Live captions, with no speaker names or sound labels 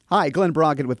Hi, Glen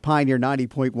Braget with Pioneer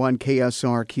 90.1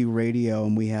 KSRQ Radio,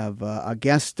 and we have a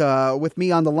guest with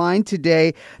me on the line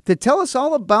today to tell us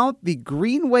all about the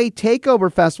Greenway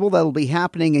Takeover Festival that will be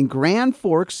happening in Grand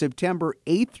Forks, September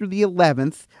 8th through the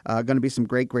 11th. Going to be some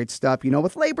great stuff. You know,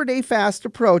 with Labor Day fast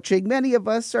approaching, many of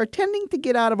us are tending to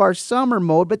get out of our summer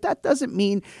mode, but that doesn't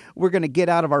mean we're going to get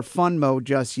out of our fun mode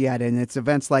just yet, and it's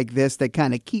events like this that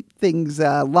kind of keep things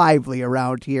lively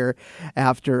around here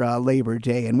after Labor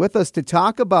Day. And with us to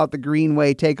talk about the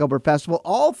Greenway Takeover Festival,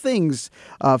 all things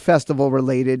festival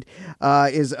related,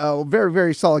 is a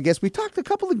very solid guest. We talked a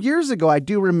couple of years ago, I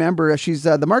do remember. She's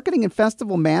the marketing and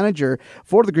festival manager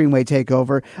for the Greenway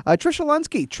Takeover, Tricia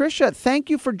Lunksy. Tricia, thank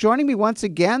you for joining me once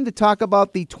again to talk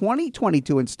about the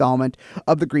 2022 installment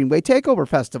of the Greenway Takeover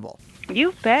Festival.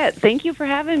 You bet. Thank you for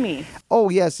having me. Oh,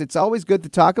 yes. It's always good to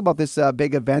talk about this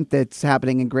big event that's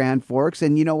happening in Grand Forks.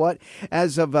 And you know what?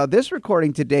 As of this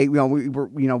recording today,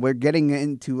 we're getting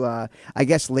into, I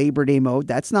guess, Labor Day mode.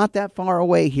 That's not that far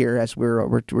away here as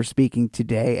we're speaking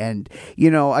today. And,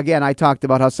 again, I talked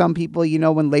about how some people,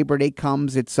 when Labor Day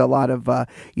comes, it's a lot of,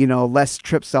 less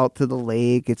trips out to the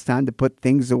lake. It's time to put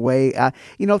things away.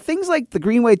 Things like the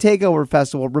Greenway Takeover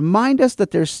Festival remind us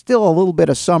that there's still a little bit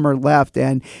of summer left.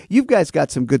 And you've guys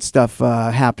got some good stuff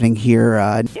happening here.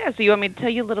 Yeah, so you want me to tell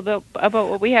you a little bit about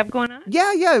what we have going on?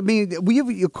 Yeah. I mean,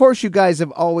 of course, you guys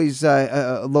have always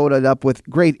loaded up with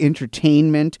great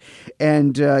entertainment.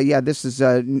 And, this is...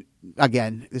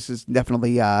 Again, this is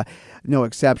definitely no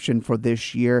exception for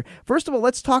this year. First of all,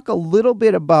 let's talk a little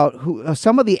bit about who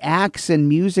some of the acts and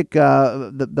music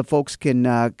the folks can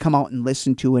come out and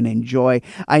listen to and enjoy.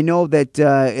 I know that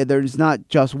there's not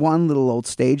just one little old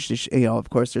stage. Of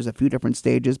course, there's a few different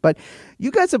stages, but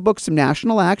you guys have booked some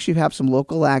national acts. You have some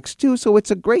local acts too, so it's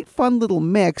a great, fun little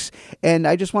mix. And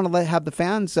I just want to have the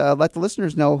fans, let the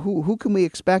listeners know who can we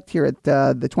expect here at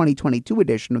the 2022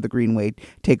 edition of the Greenway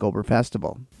Takeover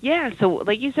Festival. Yeah, so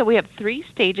like you said, we have 3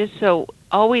 stages, so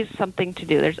always something to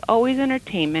do. There's always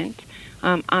entertainment.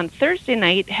 On Thursday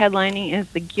night, headlining is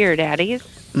the Gear Daddies,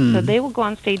 so they will go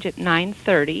on stage at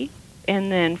 9:30.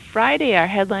 And then Friday, our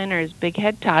headliner is Big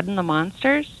Head Todd and the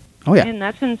Monsters. Oh, yeah. And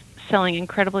that's been selling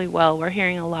incredibly well. We're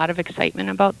hearing a lot of excitement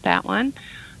about that one.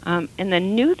 And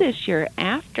then new this year,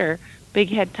 after Big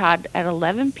Head Todd at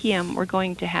 11 p.m., we're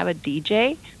going to have a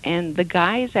DJ, and the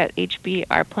guys at HB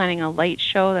are planning a light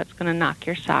show that's going to knock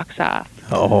your socks off.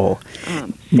 Oh.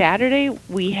 Saturday,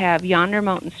 we have Yonder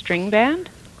Mountain String Band,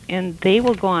 and they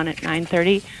will go on at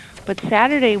 9:30. But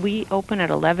Saturday, we open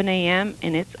at 11 a.m.,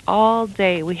 and it's all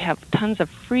day. We have tons of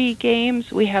free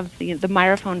games. We have the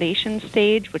Myra Foundation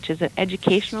stage, which is an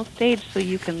educational stage, so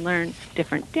you can learn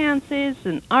different dances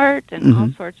and art and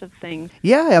all sorts of things.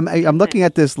 Yeah, I'm looking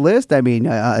at this list. I mean,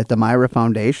 at the Myra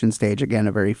Foundation stage, again,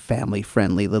 a very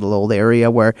family-friendly little old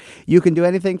area where you can do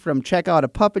anything from check out a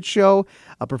puppet show,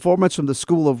 a performance from the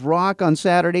School of Rock on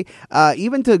Saturday,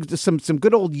 even to some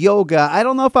good old yoga. I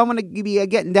don't know if I'm going to be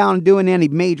getting down and doing any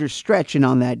major stretching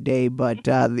on that day, but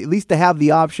at least to have the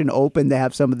option open to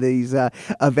have some of these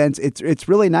events, it's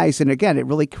really nice. And again, it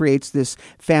really creates this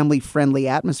family-friendly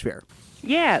atmosphere.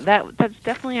 Yeah, that's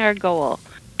definitely our goal.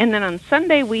 And then on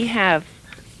Sunday, we have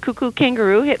Cuckoo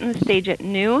Kangaroo hitting the stage at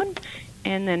noon,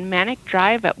 and then Manic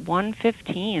Drive at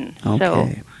 1:15. Okay. So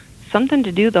something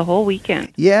to do the whole weekend.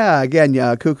 Yeah, again,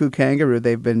 Cuckoo Kangaroo,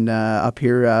 they've been up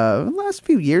here the last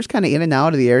few years, kind of in and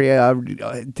out of the area,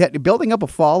 building up a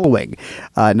following,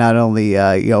 not only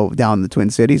down in the Twin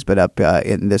Cities, but up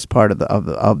in this part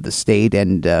of the state,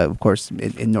 and of course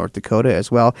in North Dakota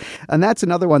as well. And that's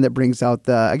another one that brings out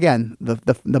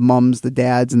the mums, the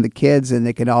dads, and the kids, and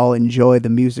they can all enjoy the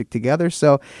music together.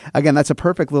 So again, that's a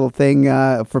perfect little thing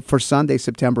for Sunday,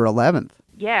 September 11th.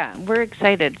 Yeah, we're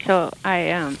excited. So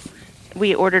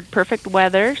we ordered perfect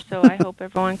weather, so I hope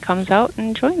everyone comes out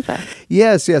and joins us.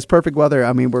 Yes, perfect weather.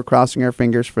 I mean, we're crossing our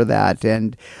fingers for that.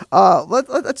 And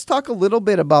let's talk a little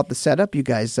bit about the setup you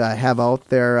guys have out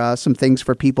there. Some things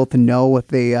for people to know if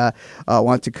they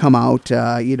want to come out.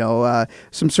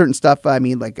 Some certain stuff. I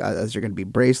mean, like is there going to be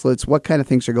bracelets? What kind of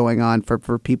things are going on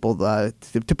for people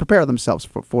to prepare themselves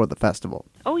for the festival?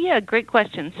 Oh, yeah, great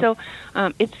question. So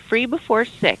it's free before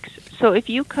 6. So if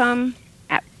you come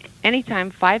anytime,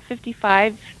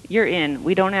 5:55, you're in.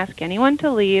 We don't ask anyone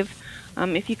to leave.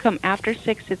 If you come after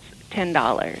 6, it's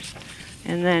 $10.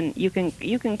 And then you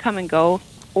can come and go,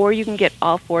 or you can get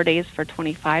all 4 days for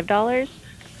 $25.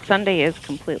 Sunday is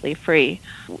completely free.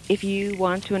 If you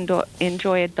want to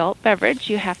enjoy adult beverage,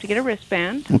 you have to get a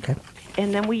wristband. Okay.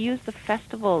 And then we use the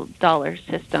festival dollar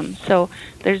system. So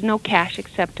there's no cash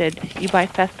accepted. You buy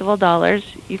festival dollars.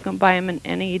 You can buy them in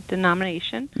any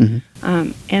denomination.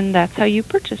 Mm-hmm. And that's how you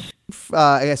purchase.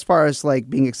 As far as like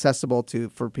being accessible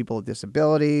for people with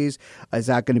disabilities, is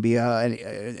that going to be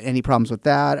any problems with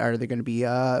that? Are they going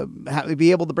to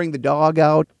be able to bring the dog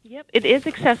out? Yep, it is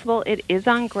accessible. It is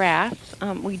on grass.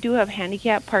 We do have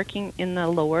handicap parking in the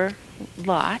lower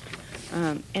lot,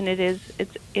 and it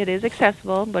is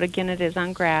accessible. But again, it is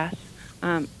on grass.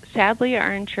 Sadly,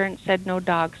 our insurance said no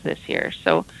dogs this year,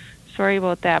 so sorry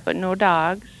about that. But no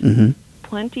dogs. Mm-hmm.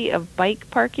 Plenty of bike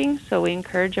parking, so we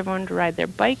encourage everyone to ride their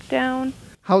bike down.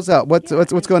 How's that? What's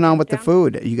going on with the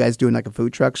food? Are you guys doing like a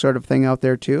food truck sort of thing out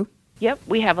there too? Yep,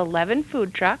 we have 11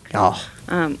 food trucks. Oh.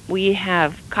 We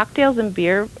have cocktails and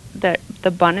beer that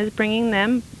the Bun is bringing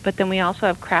them, but then we also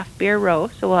have craft beer row.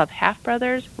 So we'll have Half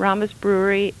Brothers, Rhombus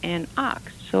Brewery, and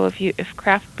Ox. So if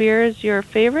craft beer is your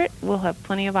favorite, we'll have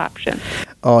plenty of options.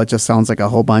 Oh, it just sounds like a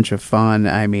whole bunch of fun.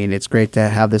 I mean, it's great to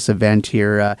have this event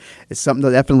here. It's something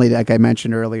that definitely, like I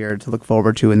mentioned earlier, to look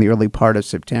forward to in the early part of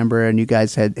September. And you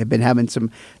guys have been having some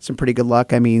pretty good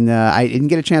luck. I mean, I didn't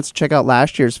get a chance to check out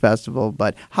last year's festival,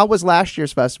 but how was last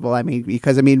year's festival? I mean,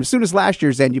 because as soon as last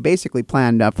year's ended, you basically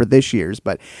planned for this year's.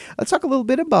 But let's talk a little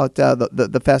bit about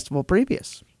the festival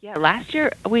previous. Yeah, last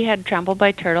year we had Trampled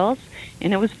by Turtles,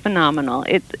 and it was phenomenal.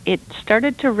 It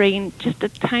started to rain just a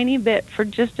tiny bit for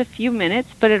just a few minutes,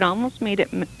 but it almost made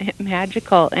it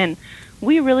magical. And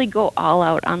we really go all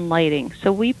out on lighting.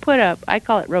 So we put up, I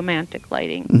call it romantic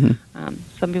lighting. Mm-hmm.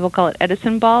 Some people call it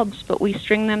Edison bulbs, but we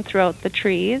string them throughout the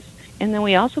trees. And then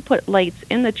we also put lights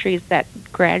in the trees that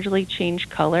gradually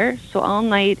change color. So all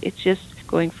night it's just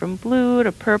going from blue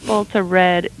to purple to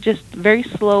red, just very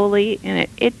slowly, and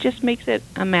it just makes it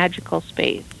a magical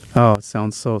space. Oh, it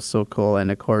sounds so cool.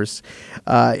 And of course,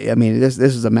 this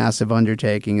is a massive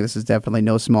undertaking. This is definitely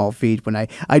no small feat. When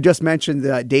I just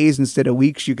mentioned days instead of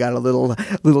weeks, you got a little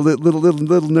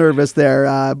nervous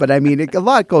there. But I mean, a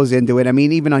lot goes into it. I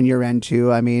mean, even on your end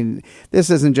too. I mean, this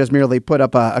isn't just merely put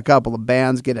up a couple of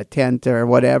bands, get a tent or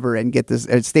whatever, and get this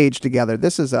stage together.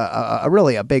 This is a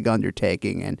really a big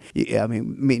undertaking. And I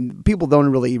mean, people don't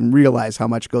really even realize how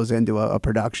much goes into a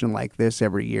production like this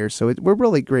every year. So we're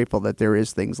really grateful that there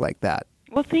is things like that.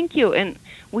 Well, thank you. And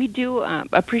we do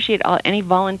appreciate any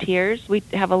volunteers. We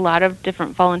have a lot of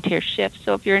different volunteer shifts.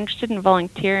 So if you're interested in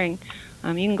volunteering,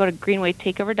 you can go to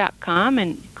greenwaytakeover.com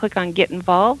and click on Get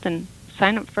Involved and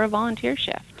sign up for a volunteer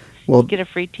shift. Well, you get a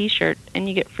free T-shirt, and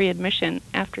you get free admission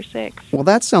after 6. Well,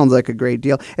 that sounds like a great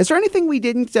deal. Is there anything we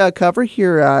didn't cover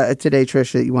here today,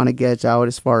 Tricia, that you want to get out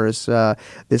as far as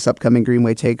this upcoming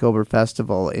Greenway Takeover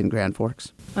Festival in Grand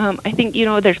Forks? I think,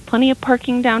 there's plenty of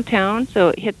parking downtown,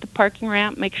 so hit the parking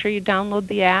ramp. Make sure you download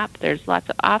the app. There's lots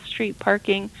of off-street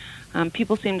parking.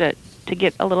 People seem to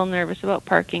get a little nervous about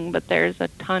parking, but there's a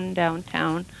ton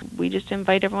downtown. We just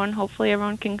invite everyone. Hopefully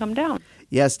everyone can come down.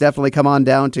 Yes, definitely come on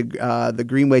down to the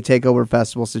Greenway Takeover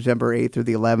Festival, September 8th through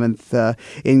the 11th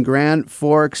in Grand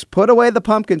Forks. Put away the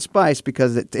pumpkin spice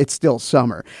because it's still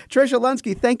summer. Tricia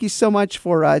Lunksy, thank you so much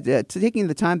for taking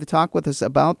the time to talk with us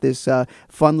about this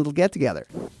fun little get-together.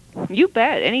 You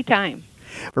bet, anytime.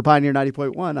 For Pioneer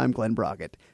 90.1, I'm Glen Braget.